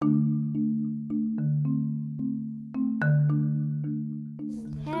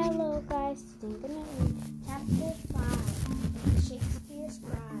guys, today I'm going to read Chapter 5, Shakespeare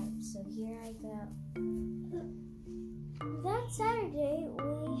Scribe. So here I go. That Saturday,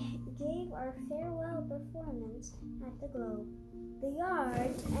 we gave our farewell performance at the Globe. The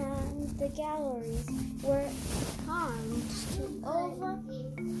yard and the galleries were thronged to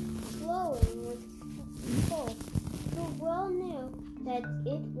overflowing with folk who well knew that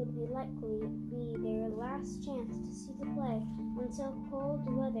it would likely be their last chance to see the play until cold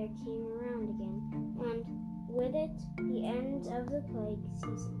weather came around again, and with it the end of the plague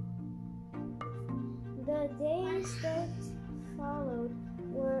season. The days that followed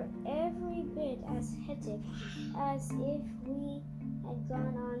were every bit as hectic as if we had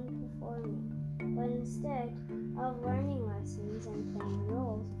gone on performing, but instead of learning lessons and playing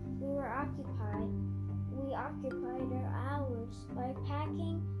roles, we occupied our hours by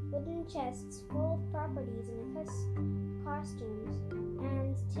packing wooden chests full of properties and costumes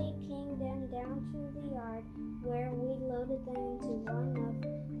and taking them down to the yard, where we loaded them into one of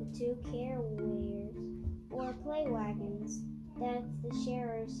the two carriers or play wagons that the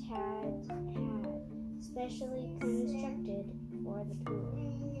sharers had specially constructed for the tour.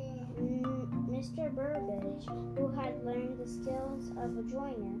 Mr. Burbage, who had learned the skills of a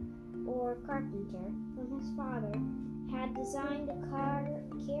joiner or carpenter from his father, had designed the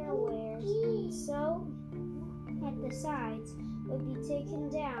carriers so that the sides would be taken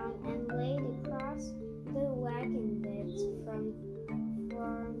down and laid across the wagon beds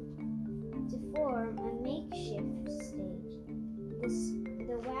to form a makeshift stage.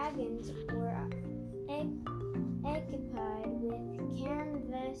 The wagons were occupied with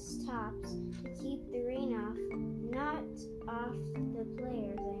canvas tops to keep the rain off, not off the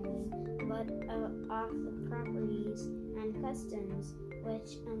players, but off the properties and costumes, which,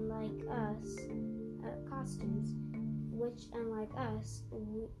 unlike us,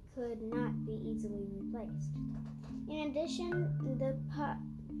 could not be easily replaced. In addition, the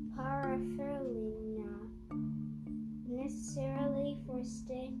paraphernalia necessarily for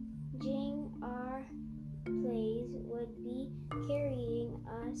staging our plays would be carrying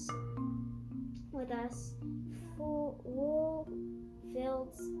with us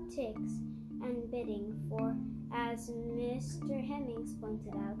wool-filled sticks and bedding, for, as Mr. Hemmings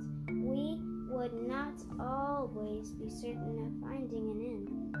pointed out, we would not always be certain of finding an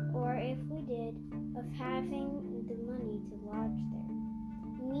inn, or if we did, of having the money to lodge there.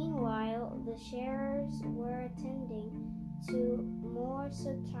 Meanwhile, the sharers were attending to more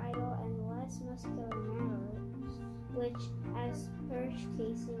subtle and less muscular matters, which, as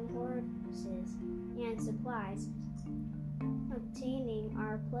purchasing horses and supplies, obtaining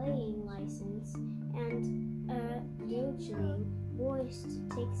our playing license, and adjudging boys to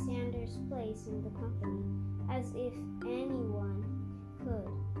take Sanders' place in the company, as if anyone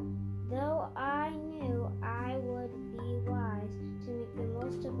could. Though I knew I would be wise to make the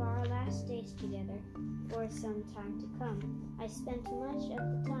most of our last days together for some time to come, I spent much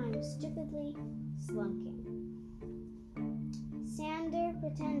of the time stupidly slunking. Sander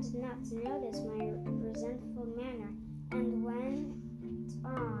pretended not to notice my resentful manner, and went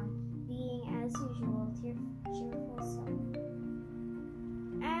on being, as usual, cheerful self.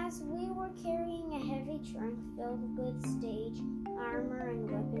 As we were carrying a heavy trunk filled with stage armor and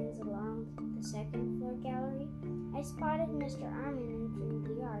weapons along the second-floor gallery, I spotted Mr. Armin entering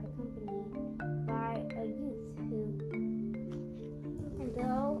the yard, accompanied by a youth who,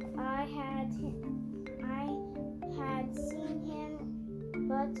 though I had seen him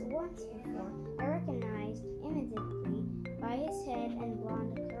but once before, I recognized immediately by his head and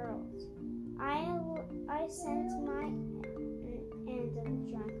blonde curls. I sent my end of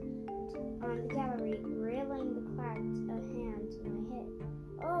the trunk on the gallery railing the clapped a hand to my head.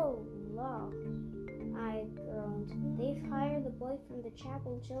 "Oh, law," I groaned. "They've hired the boy from the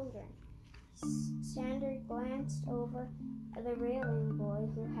chapel children." Sander glanced over at the railing boy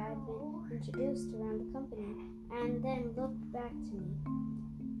who had been introduced around the company, and then looked back to me.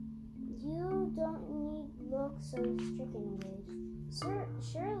 "You don't need look so stricken, Wade.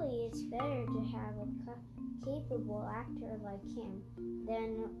 Surely it's better to have a capable actor like him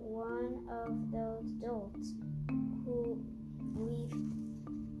than one of those dolts who we've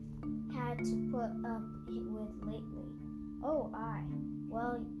had to put up with lately." "Oh, aye.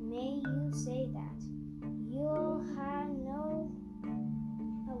 Well, may you say that. You'll have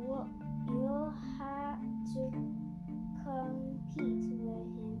to compete with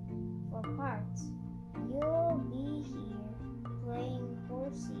him for parts. You'll be here playing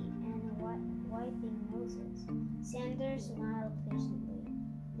horsey and wiping noses." Sanders smiled patiently.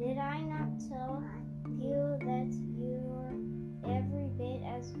 "Did I not tell you that you're every bit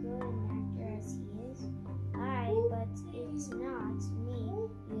as good an It's not me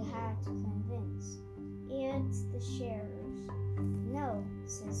you have to convince. It's the sheriff. No,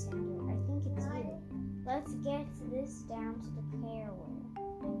 says Sander. I think it's you. Let's get this down to the careware,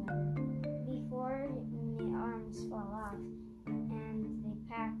 before the arms fall off and they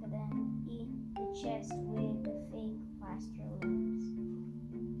pack them eat the chest with the fake plaster limbs.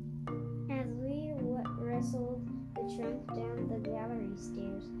 As we wrestled the trunk down the gallery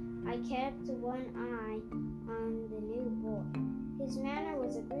stairs, I kept one eye on the new boy. His manner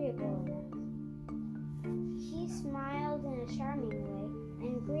was agreeable enough. He smiled in a charming way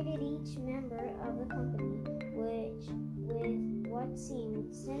and greeted each member of the company with what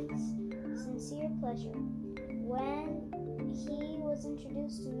seemed sincere pleasure. When he was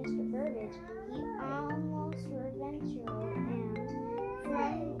introduced to Mr. Burbage, he almost reverential and,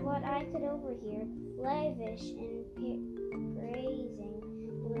 from what I could overhear, lavish in praising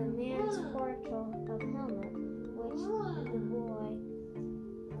the man's portrait of Helmut, which the boy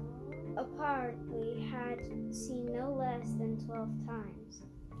apparently had seen no less than 12 times.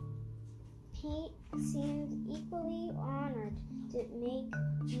 He seemed equally honored to make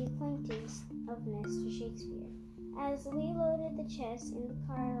the acquaintance of Mr. Shakespeare. As we loaded the chest in the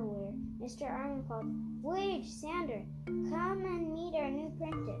carware, Mr. Armin called, "Wait, Sander, come and meet our new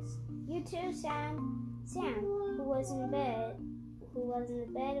prentice. You too, Sam." Sam, who was in the bed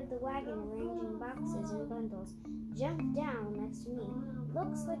of the wagon arranging boxes and bundles, jumped down next to me.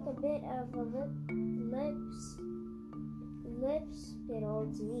 "Looks like a bit of a lip spittle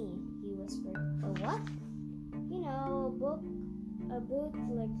to me," he whispered. "A what?" "You know, a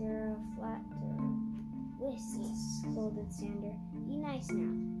bootlicker, a flatter." "Whist," scolded Sander. "Be nice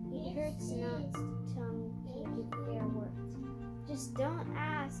now. It hurts not tongue to give fair words." "Just don't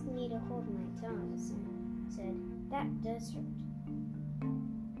ask me to hold my tongue," Sam said. "That does hurt."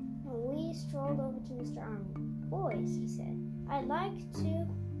 We strolled over to Mr. Armin. "Boys," he said, I'd like you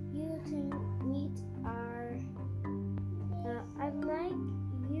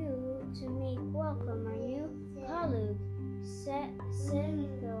to make welcome our new colleague,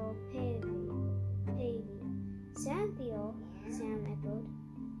 Salathiel Pavey." "Salathiel," Sam echoed.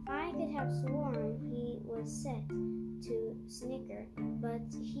 I could have sworn he was set to snicker, but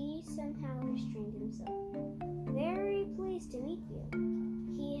he somehow restrained himself. "Very pleased to meet you."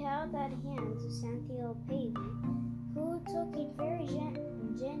 He held out a hand to Salathiel Pavey, who took it very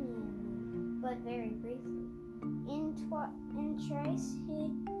genuinely, but very briefly. In trice,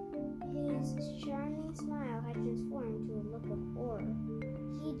 his charming smile had transformed to a look of horror.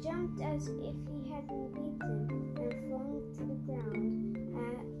 He jumped as if he had been beaten and flung to the ground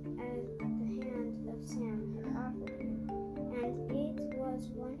as the hand of Sam had offered him, and it was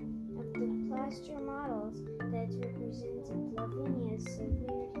one of the plaster models that represented Lavinia's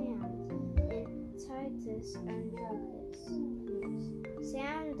severed hand in Titus Andronicus.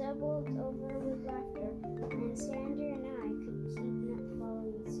 Sam doubled over with laughter, and Sander and I could keep not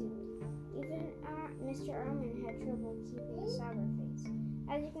following suit. Even Mr. Armin had trouble keeping a sober face.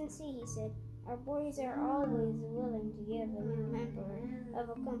 "As you can see," he said, "our boys are always willing to give a new member of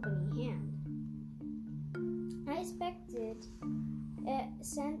a company hand." I expected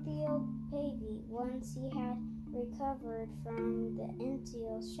Salathiel Pavey, once he had recovered from the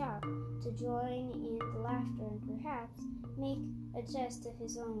entail shock, to join in the laughter and perhaps make a jest of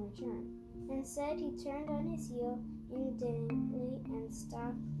his own return. Instead, he turned on his heel indignantly and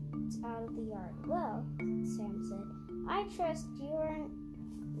stalked out of the yard. "Well," Sam said, "I trust you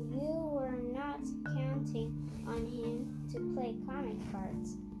were not counting on him to play comic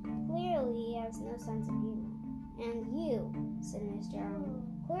parts. Clearly he has no sense of humor. And you," said Mr. Arnold,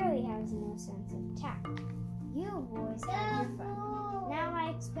 "clearly has no sense of tact. You boys had your fun. Now I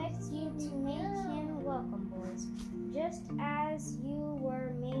expect you to make him welcome, boys, just as you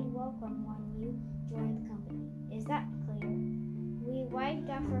were made welcome when you joined the company. Is that clear?" We wiped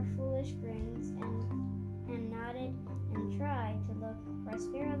off our foolish grins and nodded and tried to look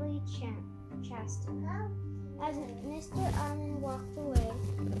prosperely chastened. As Mr. Armin walked away,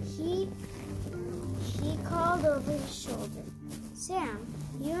 he called over his shoulder, "Sam,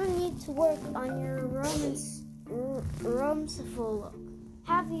 you need to work on your romsiful look.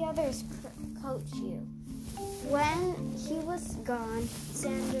 Have the others coach you." When he was gone,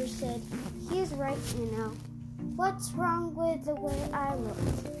 Sander said, "He's right, you know." "What's wrong with the way I look?"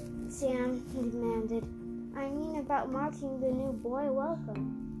 Sam demanded. "I mean about marking the new boy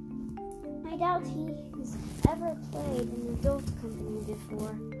welcome. I doubt he's ever played an adult company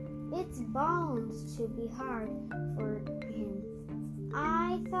before. It's bound to be hard for him."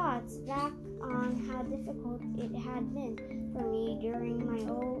 I thought back on how difficult it had been for me during my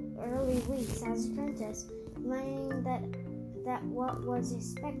early weeks as apprentice, learning that that what was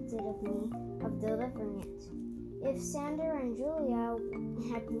expected of me of delivering it. If Sander and Julia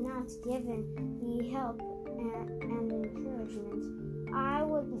had not given me help and encouragement, I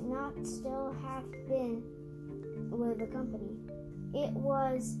would not still have been with the company. It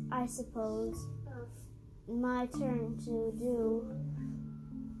was, I suppose, my turn to do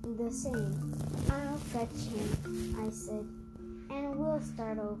the same. I'll fetch him, I said, and we'll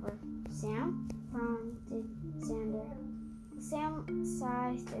start over. Sam? Prompted Sander. Sam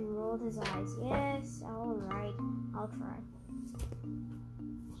sighed and rolled his eyes. Yes, all right, I'll try.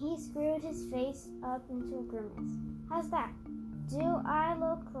 He screwed his face up into a grimace. How's that? Do I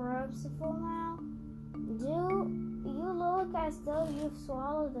look corruptible now? Do you look as though you've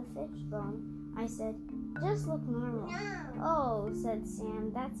swallowed a fish bone? I said. Just look normal. No. Oh, said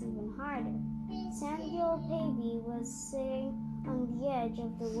Sam, that's even harder. Samuel Pavey was sitting on the edge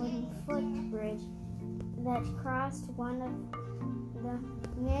of the wooden footbridge that crossed one of the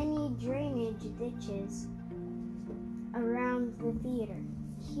many drainage ditches around the theater.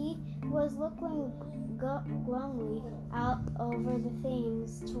 He was looking glumly out over the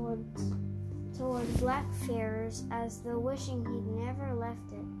Thames toward Blackfriars as though wishing he'd never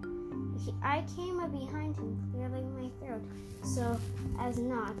left it. I came up behind him, clearing my throat so as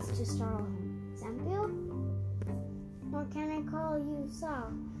not to startle him. Samuel? Or can I call you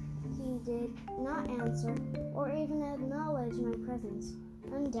Sal? He did not answer or even acknowledge my presence.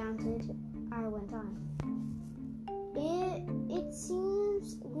 Undaunted, I went on. It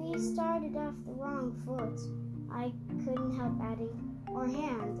seems we started off the wrong foot. I couldn't help adding, or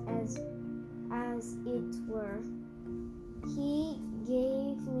hand, as it were. He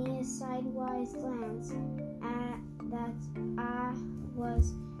gave me a sidewise glance that I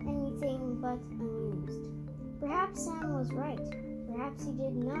was anything but amused. Perhaps Sam was right. Perhaps he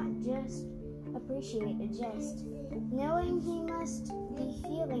did not just appreciate a jest. Knowing he must be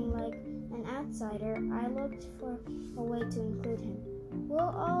feeling like an outsider, I looked for a way to include him. We'll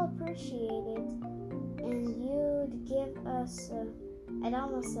all appreciate it, and you'd give us I'd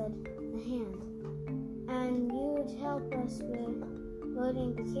almost said a hand. And you'd help us with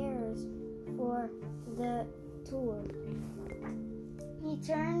loading the carriers for the tour. He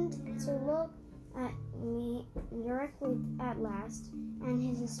turned to look at me directly at last, and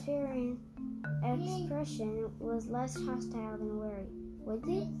his expression was less hostile than wary. Would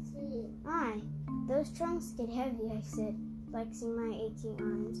they? Aye, those trunks get heavy, I said, flexing my aching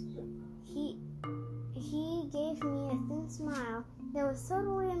arms. He gave me a thin smile that was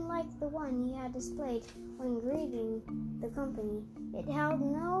totally unlike the one he had displayed when greeting the company. It held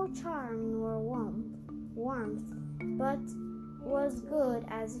no charm nor warmth, but was good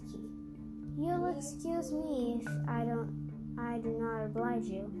as a key. You'll excuse me if I do not oblige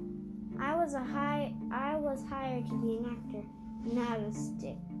you. I was hired to be an actor, not a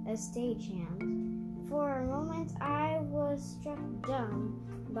stagehand. For a moment I was struck dumb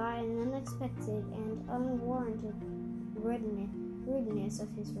by an unexpected and unwarranted rudeness of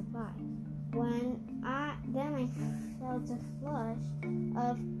his reply. Then I felt a flush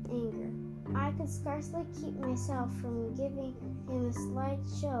of anger. I could scarcely keep myself from giving him a slight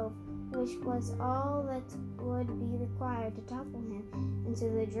shove, which was all that would be required to topple him into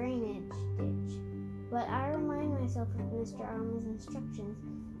the drainage ditch. But I remind myself of Mr. Alma's instructions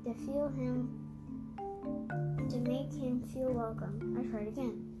to make him feel welcome. I tried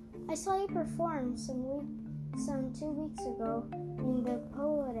again. I saw you perform some 2 weeks ago in the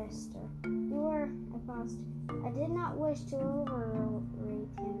Poetaster. You were, I paused. I did not wish to overrate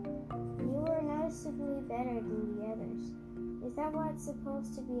him. You were noticeably better than the others. Is that what's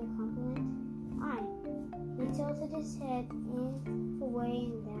supposed to be a compliment? Aye. He tilted his head in a way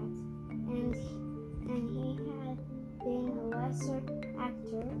in that, and he had been a lesser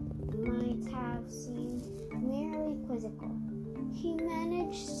actor might have seemed merely quizzical. He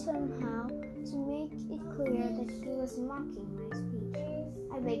managed somehow to make it clear that he was mocking my speech.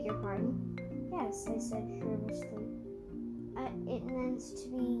 I beg your pardon? Yes, I said shrewishly. It meant to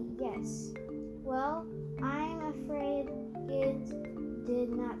be yes. Well, I'm afraid it did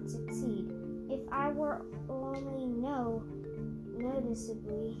not succeed. If I were only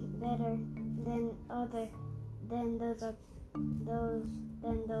noticeably better than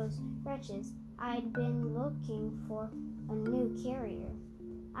those wretches, I'd been looking for a new carrier.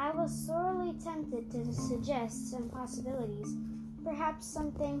 I was sorely tempted to suggest some possibilities, perhaps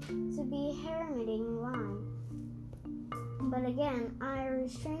something to be hermiting line. But again, I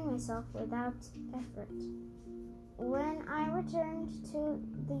restrained myself without effort. When I returned to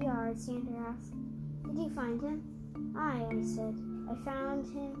the yard, Sander asked, "Did you find him?" "Aye," I said. "I found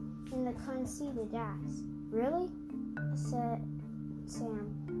him in the conceited ass." "Really?" said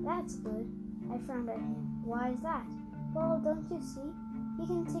Sam. That's good. I frowned at him. Why is that? Well, don't you see? He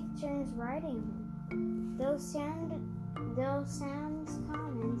can take turns riding him. Though Sam's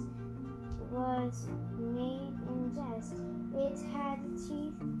comment was made in jest, it had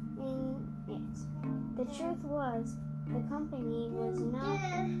teeth in it. The truth was, the company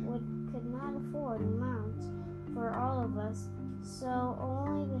could not afford a mount for all of us, so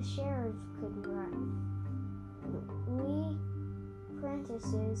only the sheriff could ride. We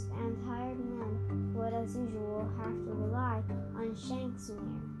prentices and hired men would, as usual, have to rely on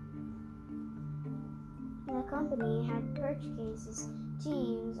Shakespeare. The company had purchased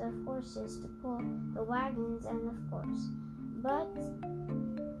teams of horses to pull the wagons, and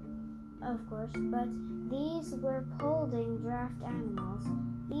but these were folding draft animals.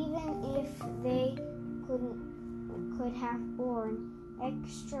 Even if they could have borne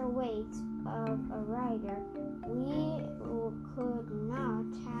extra weight of a rider, we could not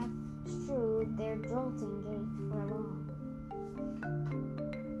have strewed their jolting gait for long.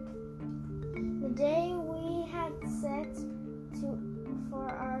 The day we had set for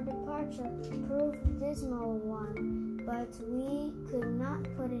our departure proved a dismal one, but we could not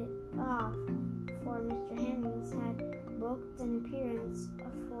put it off, for Mr. Hemmings had booked an appearance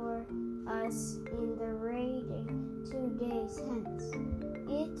for us in the Reading 2 days hence.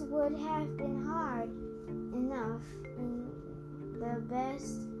 It would have been hard enough in the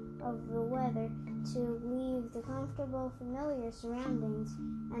best of the weather to leave the comfortable, familiar surroundings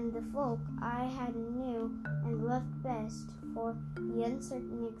and the folk I had knew and loved best for the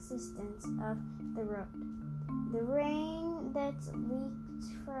uncertain existence of the road. The rain that leaked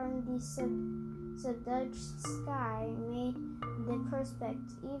from the subdued sky made the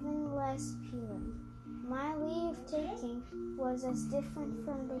prospect even less appealing. My leave-taking was as different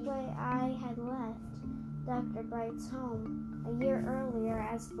from the way I had left Dr. Bright's home a year earlier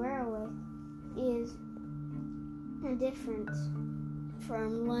as Berwick is different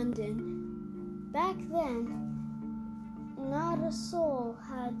from London. Back then, not a soul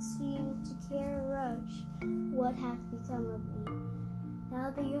had seemed to care a rush what had become of me.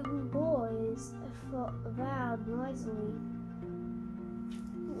 Now the young boys vowed noisily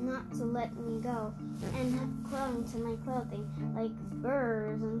not to let me go, and had clung to my clothing like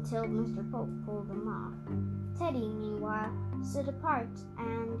burrs until Mr. Pope pulled them off. Teddy, meanwhile, stood apart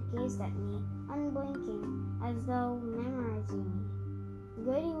and gazed at me, unblinking, as though memorizing me.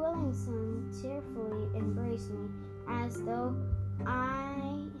 Goody Williamson tearfully embraced me, as though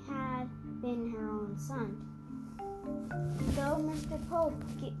I had been her own son. Though Mr. Pope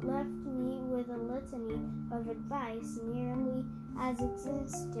left me with a litany of advice nearly as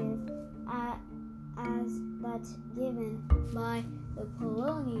exhaustive as that given by the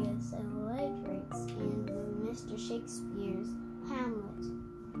Polonius and Lyrics in Mr. Shakespeare's Hamlet.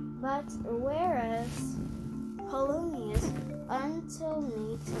 But whereas Polonius'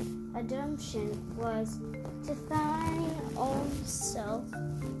 ultimate adoption was to thine own self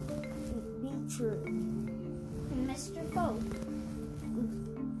be true, Mr. Pope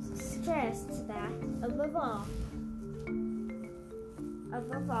stressed that above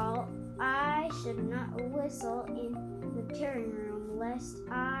all, I should not whistle in the turning room, lest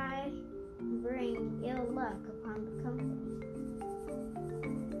I bring ill luck upon the company.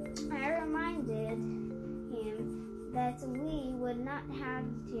 I reminded him that we would not have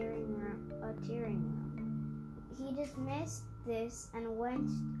a tearing room. He dismissed this and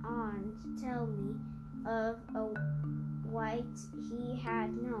went on to tell me of a wight he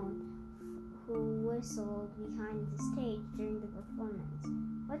had known who whistled behind the stage during the performance.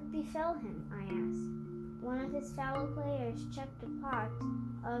 What befell him? I asked. One of his fellow players chucked a pot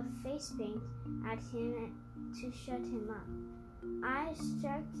of face paint at him to shut him up. I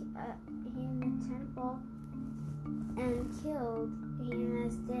struck him a temple and killed him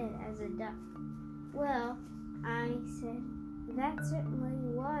as dead as a duck. Well, I said, that certainly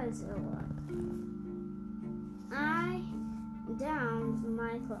was a luck. I donned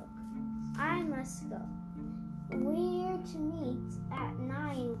my cloak. I must go. We're to meet at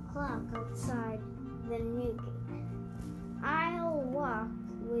 9 o'clock outside the Newgate. I'll walk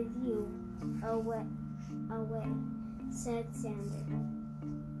with you away, said Sander.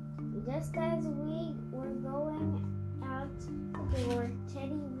 Just as we were going out the door,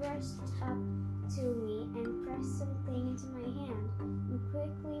 Teddy rushed up to me and pressed something into my hand and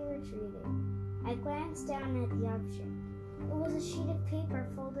quickly retreated. I glanced down at the object. It was a sheet of paper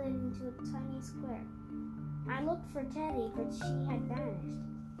folded into a tiny square. I looked for Teddy, but she had vanished.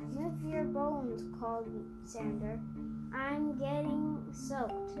 Move your bones, called Sander. I'm getting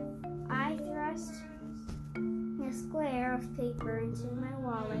soaked. I thrust the a square of paper into my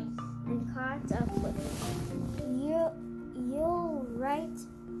wallet and caught up with it. You'll write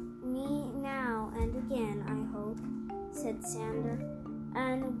me now and again, I hope, said Sander,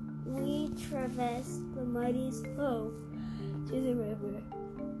 and we traversed the muddy slope to the river.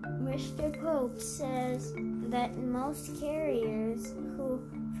 Mr. Pope says that most carriers who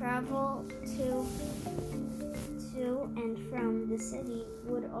travel to and from the city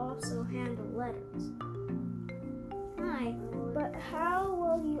would also handle letters. Hi, but how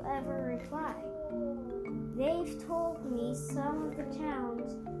will you ever reply? They've told me some of the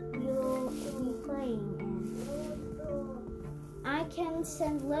towns you'll be playing in. I can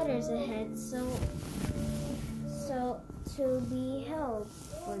send letters ahead so to be held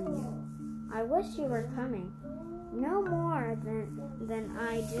for you. I wish you were coming. No more than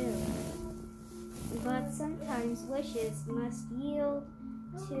I do. But sometimes wishes must yield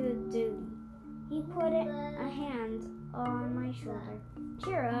to duty. He put a hand on my shoulder.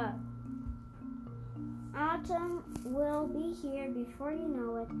 Cheer up. Autumn will be here before you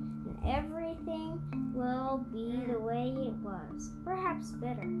know it, and everything will be the way it was, perhaps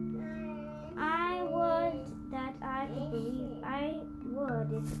better. I would that I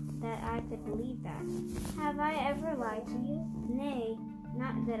could believe that. Have I ever lied to you? Nay,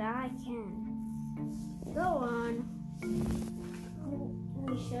 not that I can. Go on.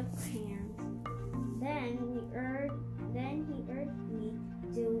 We shook hands. Then he urged me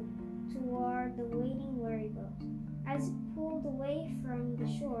toward the waiting wherry boat. As it pulled away from the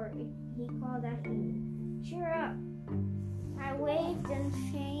shore, he called after me, "Cheer up!" I waved and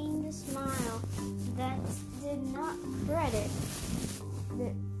feigned a smile that did not credit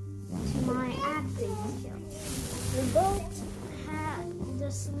to my acting skills. The boat had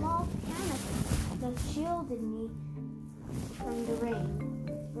a small canopy that shielded me from the rain.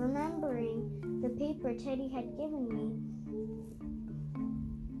 Remembering the paper Teddy had given me,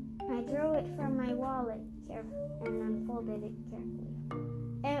 I drew it from my wallet and unfolded it carefully.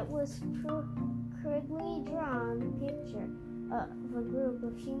 It was crudely drawn picture of a group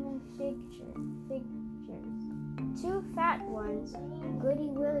of human figures. Two fat ones, Goody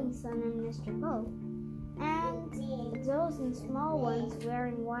Willingson and Mr. Pope, and a dozen small ones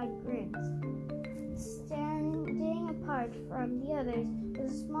wearing wide grins. Standing apart from the others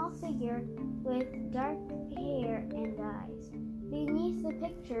was a small figure with dark hair and eyes. Beneath the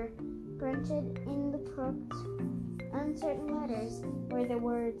picture, printed in the crooked, uncertain letters, were the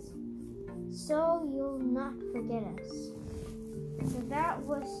words, "So you'll not forget us." So that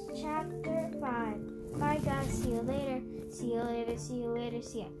was chapter 5. Bye guys, see you later. See you later, see you later,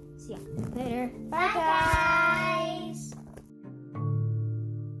 see ya later. Bye guys!